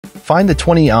Find the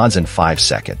 20 odds in 5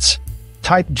 seconds.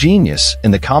 Type "genius"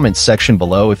 in the comments section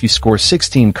below if you score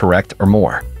 16 correct or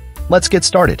more. Let's get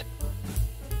started.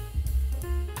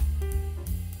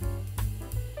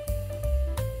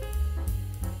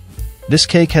 This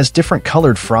cake has different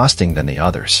colored frosting than the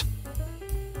others.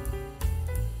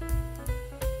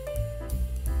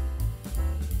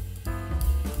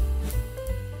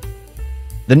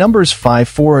 The numbers 5,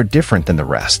 4 are different than the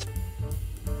rest.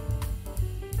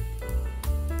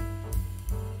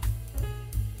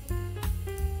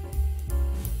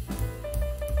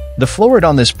 The florid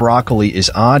on this broccoli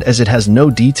is odd as it has no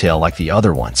detail like the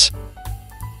other ones.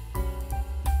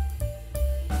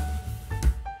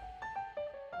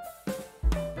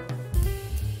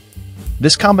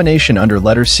 This combination under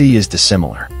letter C is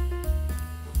dissimilar.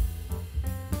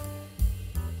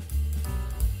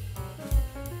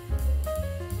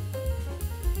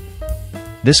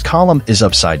 This column is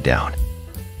upside down.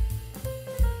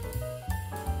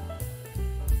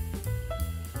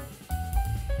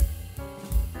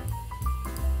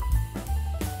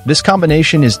 This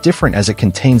combination is different as it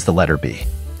contains the letter B.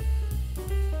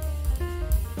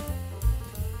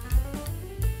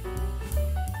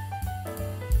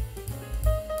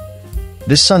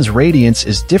 This sun's radiance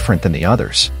is different than the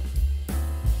others.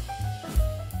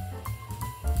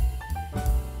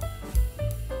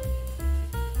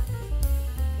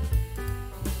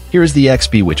 Here is the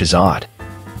XB, which is odd.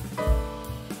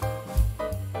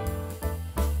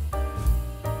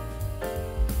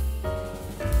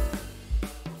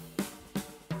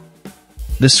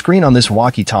 The screen on this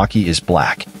walkie-talkie is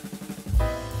black.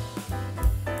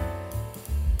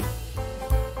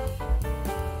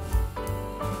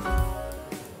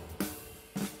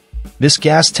 This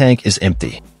gas tank is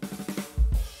empty.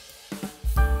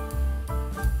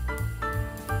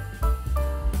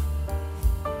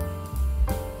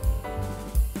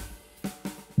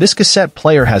 This cassette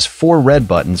player has 4 red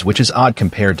buttons, which is odd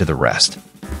compared to the rest.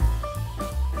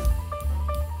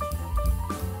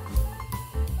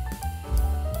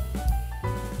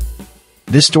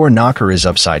 This door knocker is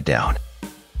upside down.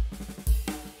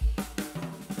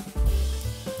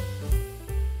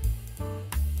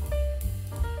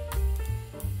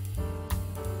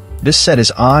 This set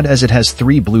is odd as it has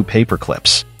 3 blue paper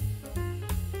clips.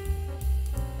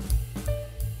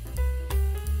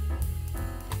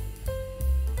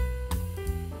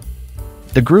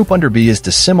 The group under B is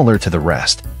dissimilar to the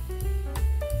rest.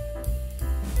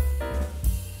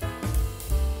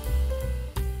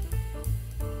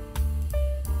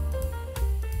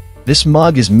 This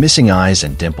mug is missing eyes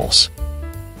and dimples.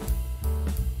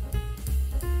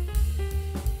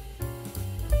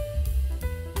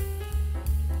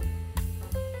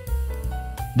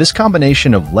 This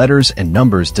combination of letters and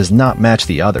numbers does not match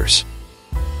the others.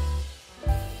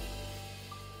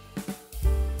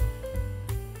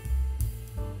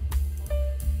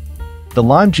 The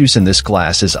lime juice in this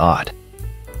glass is odd.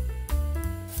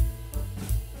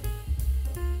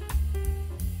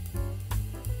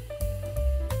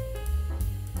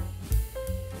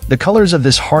 The colors of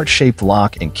this heart-shaped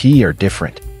lock and key are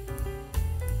different.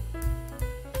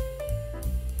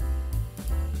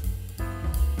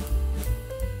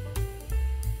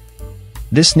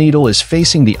 This needle is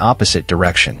facing the opposite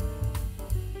direction.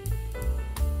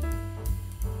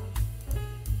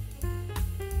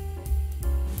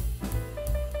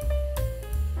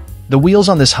 The wheels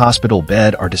on this hospital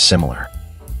bed are dissimilar.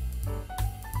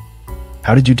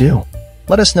 How did you do?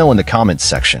 Let us know in the comments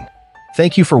section.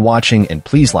 Thank you for watching, and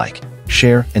please like,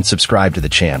 share, and subscribe to the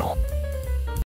channel.